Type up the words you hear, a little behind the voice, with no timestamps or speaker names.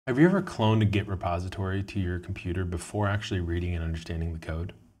Have you ever cloned a Git repository to your computer before actually reading and understanding the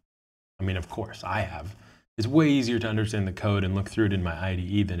code? I mean, of course, I have. It's way easier to understand the code and look through it in my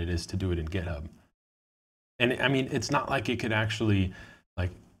IDE than it is to do it in GitHub. And I mean, it's not like it could actually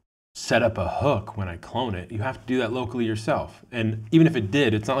set up a hook when I clone it. You have to do that locally yourself. And even if it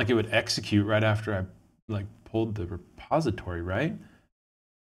did, it's not like it would execute right after I pulled the repository, right?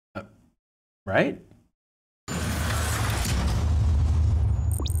 Right?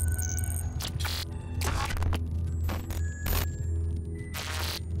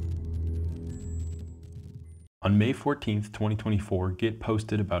 On May 14th, 2024, Git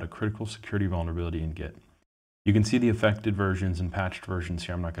posted about a critical security vulnerability in Git. You can see the affected versions and patched versions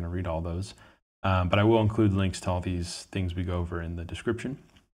here. I'm not going to read all those, but I will include links to all these things we go over in the description.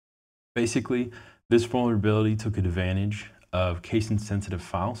 Basically, this vulnerability took advantage of case-insensitive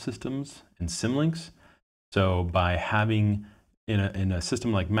file systems and symlinks. So by having, in a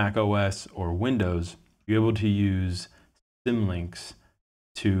system like Mac OS or Windows, you're able to use symlinks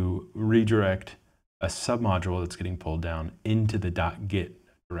to redirect a submodule that's getting pulled down into the .git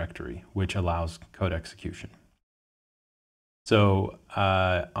directory, which allows code execution. So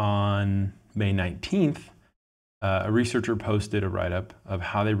on May 19th, a researcher posted a write-up of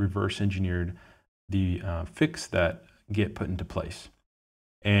how they reverse engineered the fix that Git put into place.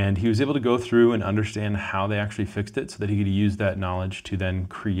 And he was able to go through and understand how they actually fixed it so that he could use that knowledge to then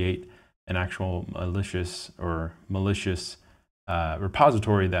create an actual malicious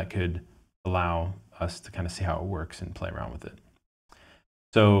repository that could allow us to kind of see how it works and play around with it.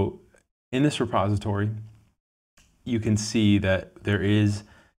 So in this repository, you can see that there is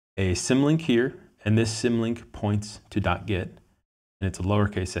a symlink here, and this symlink points to .git, and it's a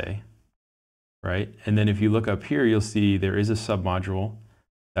lowercase a, right? And then if you look up here, you'll see there is a submodule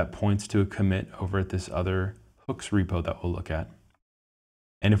that points to a commit over at this other hooks repo that we'll look at.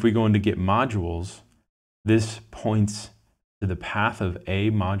 And if we go into Git modules, this points to the path of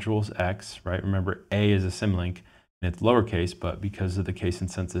a modules x, right? Remember, a is a symlink, and it's lowercase, but because of the case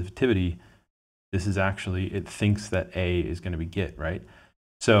insensitivity, this is actually, it thinks that a is going to be Git, right?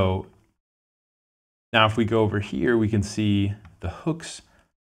 So now if we go over here, we can see the hooks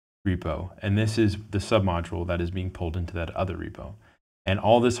repo, and this is the submodule that is being pulled into that other repo. And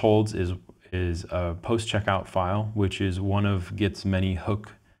all this holds is a post-checkout file, which is one of Git's many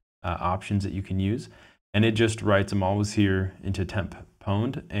hook options that you can use. And it just writes I'm always here into temp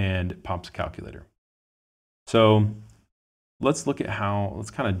pwned and pops a calculator. So let's look at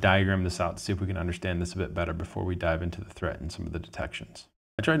let's kind of diagram this out to see if we can understand this a bit better before we dive into the threat and some of the detections.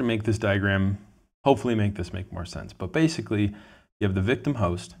 I tried to make this diagram, hopefully make this make more sense. But basically, you have the victim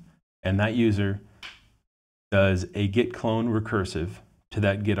host, and that user does a git clone recursive to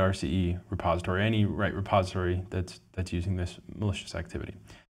that git RCE repository, any repository that's using this malicious activity.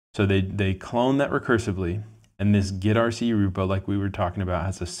 So they clone that recursively, and this git RCE repo, like we were talking about,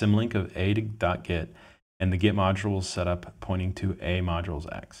 has a symlink of a to .git, and the git module is set up pointing to a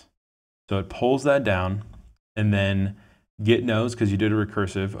modules x. So it pulls that down, and then Git knows, because you did a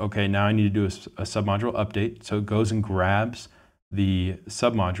recursive, okay, now I need to do a submodule update. So it goes and grabs the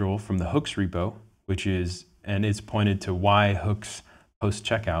submodule from the hooks repo, and it's pointed to y hooks post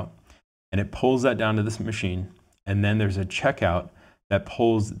checkout, and it pulls that down to this machine, and then there's a checkout that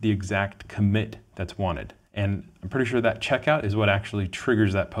pulls the exact commit that's wanted. And I'm pretty sure that checkout is what actually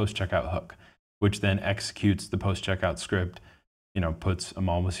triggers that post-checkout hook, which then executes the post-checkout script, puts I'm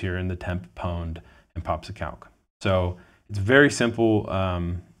always here in the temp pwned and pops a calc. So it's a very simple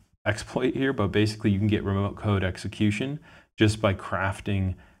exploit here, but basically you can get remote code execution just by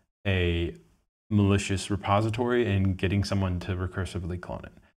crafting a malicious repository and getting someone to recursively clone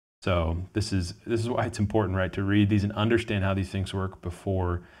it. So this is why it's important, right, to read these and understand how these things work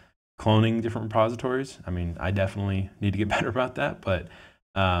before cloning different repositories. I mean, I definitely need to get better about that, but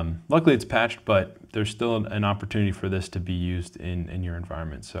luckily it's patched, but there's still an opportunity for this to be used in your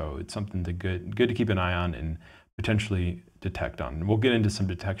environment. So it's something good to keep an eye on and potentially detect on. And we'll get into some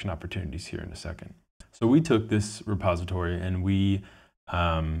detection opportunities here in a second. So we took this repository and we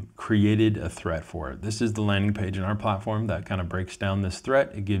created a threat for it. This is the landing page in our platform that kind of breaks down this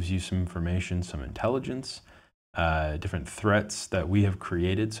threat. It gives you some information, some intelligence, different threats that we have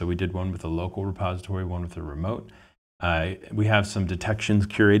created. So we did one with a local repository, one with a remote. We have some detections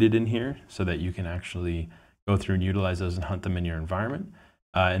curated in here so that you can actually go through and utilize those and hunt them in your environment.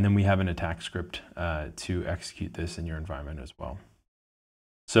 And then we have an attack script to execute this in your environment as well.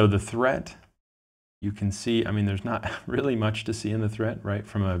 So the threat, you can see, I mean, there's not really much to see in the threat, right,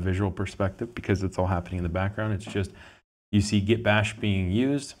 from a visual perspective, because it's all happening in the background. It's just, you see git bash being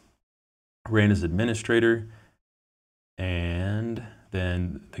used, ran as administrator, and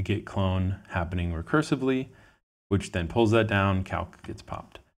then the git clone happening recursively, which then pulls that down, calc gets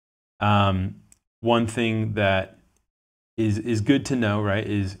popped. One thing that is good to know, right,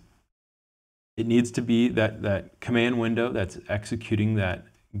 is it needs to be that command window that's executing that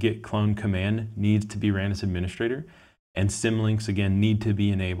git clone command needs to be ran as administrator, and symlinks, again, need to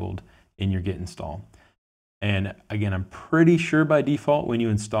be enabled in your git install. And again, I'm pretty sure by default when you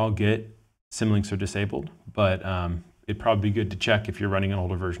install git, symlinks are disabled, but it'd probably be good to check if you're running an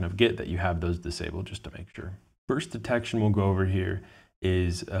older version of git that you have those disabled just to make sure. First detection we'll go over here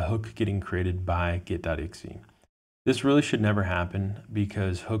is a hook getting created by git.exe. This really should never happen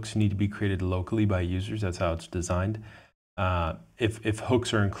because hooks need to be created locally by users. That's how it's designed. If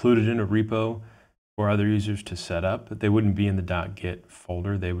hooks are included in a repo for other users to set up, they wouldn't be in the .git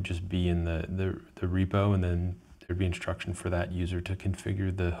folder. They would just be in the repo, and then there'd be instruction for that user to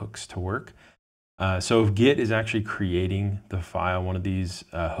configure the hooks to work. So if Git is actually creating the file, one of these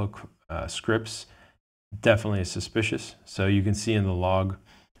hook scripts, definitely is suspicious. So you can see in the log,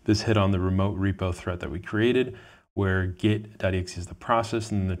 this hit on the remote repo threat that we created, where git.exe is the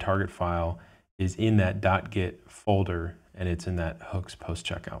process, and the target file is in that .git folder, and it's in that hooks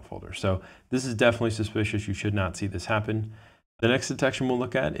post-checkout folder. So this is definitely suspicious. You should not see this happen. The next detection we'll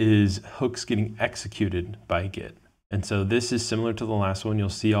look at is hooks getting executed by Git. And so this is similar to the last one. You'll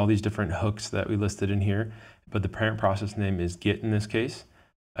see all these different hooks that we listed in here, but the parent process name is Git in this case.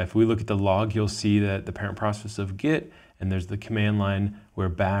 If we look at the log, you'll see that the parent process of Git, and there's the command line where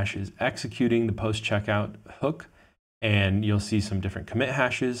bash is executing the post-checkout hook, and you'll see some different commit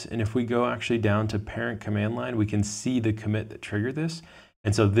hashes. And if we go actually down to parent command line, we can see the commit that triggered this.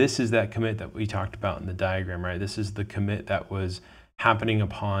 And so this is that commit that we talked about in the diagram, right? This is the commit that was happening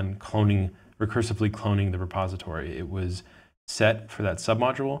upon recursively cloning the repository. It was set for that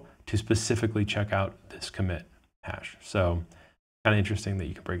submodule to specifically check out this commit hash. So kind of interesting that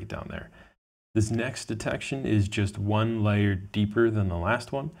you can break it down there. This next detection is just one layer deeper than the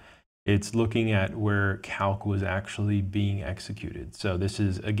last one. It's looking at where calc was actually being executed. So this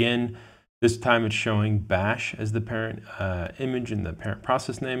is, again, this time it's showing bash as the parent image and the parent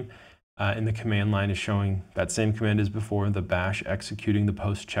process name. And the command line is showing that same command as before, the bash executing the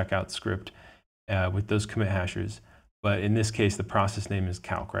post-checkout script with those commit hashes. But in this case, the process name is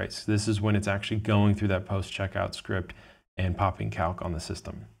calc, right? So this is when it's actually going through that post-checkout script and popping calc on the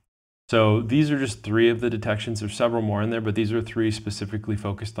system. So these are just 3 of the detections. There's several more in there, but these are 3 specifically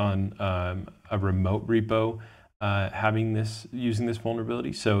focused on a remote repo using this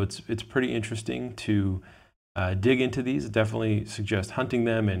vulnerability. So it's pretty interesting to dig into these. Definitely suggest hunting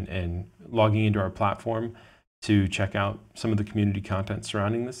them and logging into our platform to check out some of the community content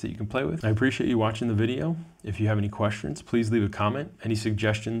surrounding this that you can play with. I appreciate you watching the video. If you have any questions, please leave a comment. Any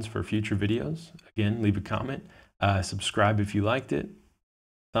suggestions for future videos, again, leave a comment. Subscribe if you liked it.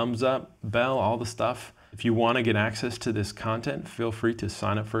 Thumbs up, bell, all the stuff. If you want to get access to this content, feel free to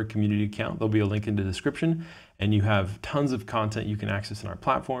sign up for a community account. There'll be a link in the description, and you have tons of content you can access in our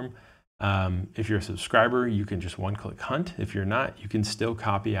platform. If you're a subscriber, you can just one-click hunt. If you're not, you can still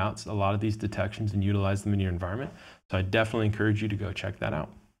copy out a lot of these detections and utilize them in your environment. So I definitely encourage you to go check that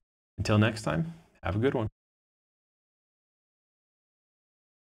out. Until next time, have a good one.